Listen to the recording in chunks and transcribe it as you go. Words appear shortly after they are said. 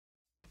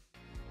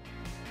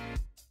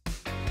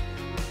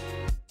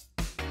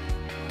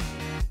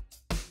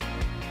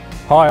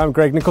Hi, I'm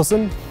Greg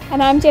Nicholson.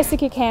 And I'm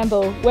Jessica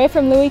Campbell. We're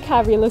from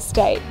Carr Real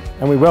Estate.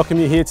 And we welcome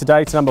you here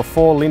today to number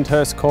 4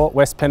 Lyndhurst Court,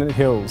 West Pennant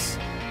Hills.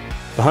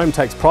 The home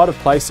takes pride of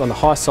place on the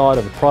high side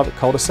of a private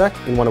cul-de-sac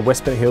in one of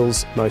West Pennant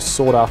Hills' most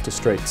sought-after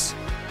streets.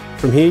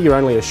 From here, you're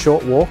only a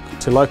short walk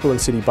to local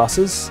and city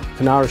buses,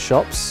 Panara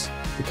shops,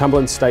 the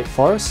Cumberland State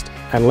Forest,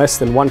 and less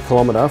than 1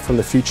 kilometre from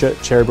the future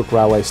Cherrybrook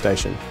railway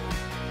station.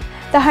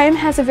 The home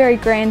has a very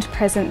grand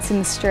presence in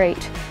the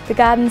street. The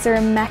gardens are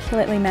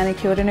immaculately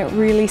manicured and it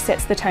really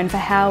sets the tone for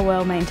how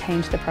well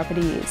maintained the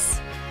property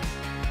is.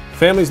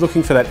 Families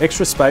looking for that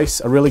extra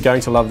space are really going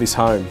to love this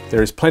home.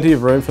 There is plenty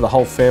of room for the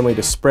whole family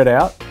to spread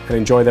out and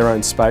enjoy their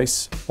own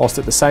space, whilst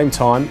at the same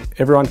time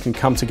everyone can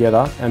come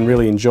together and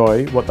really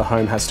enjoy what the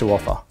home has to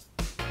offer.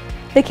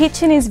 The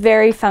kitchen is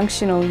very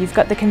functional. You've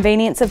got the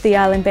convenience of the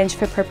island bench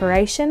for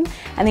preparation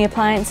and the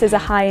appliances are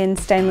high-end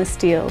stainless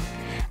steel.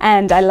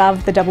 And I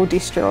love the double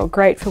dish drawer,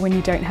 great for when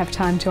you don't have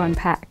time to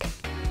unpack.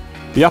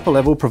 The upper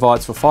level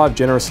provides for 5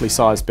 generously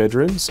sized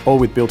bedrooms, all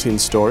with built-in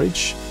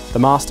storage. The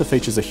master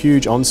features a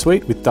huge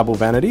ensuite with double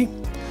vanity.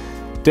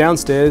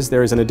 Downstairs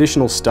there is an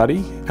additional study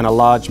and a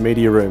large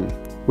media room,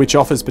 which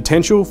offers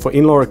potential for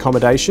in-law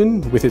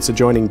accommodation with its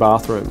adjoining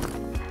bathroom.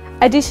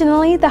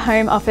 Additionally, the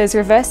home offers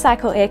reverse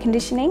cycle air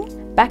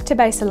conditioning,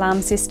 back-to-base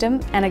alarm system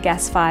and a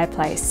gas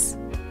fireplace.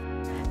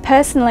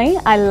 Personally,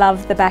 I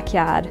love the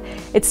backyard.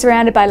 It's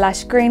surrounded by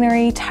lush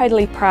greenery,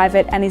 totally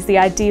private and is the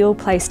ideal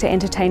place to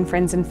entertain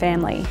friends and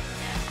family.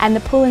 And the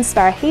pool and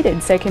spa are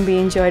heated so can be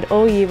enjoyed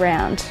all year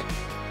round.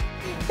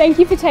 Thank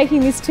you for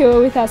taking this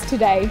tour with us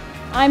today.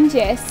 I'm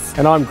Jess.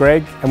 And I'm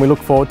Greg, and we look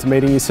forward to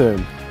meeting you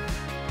soon.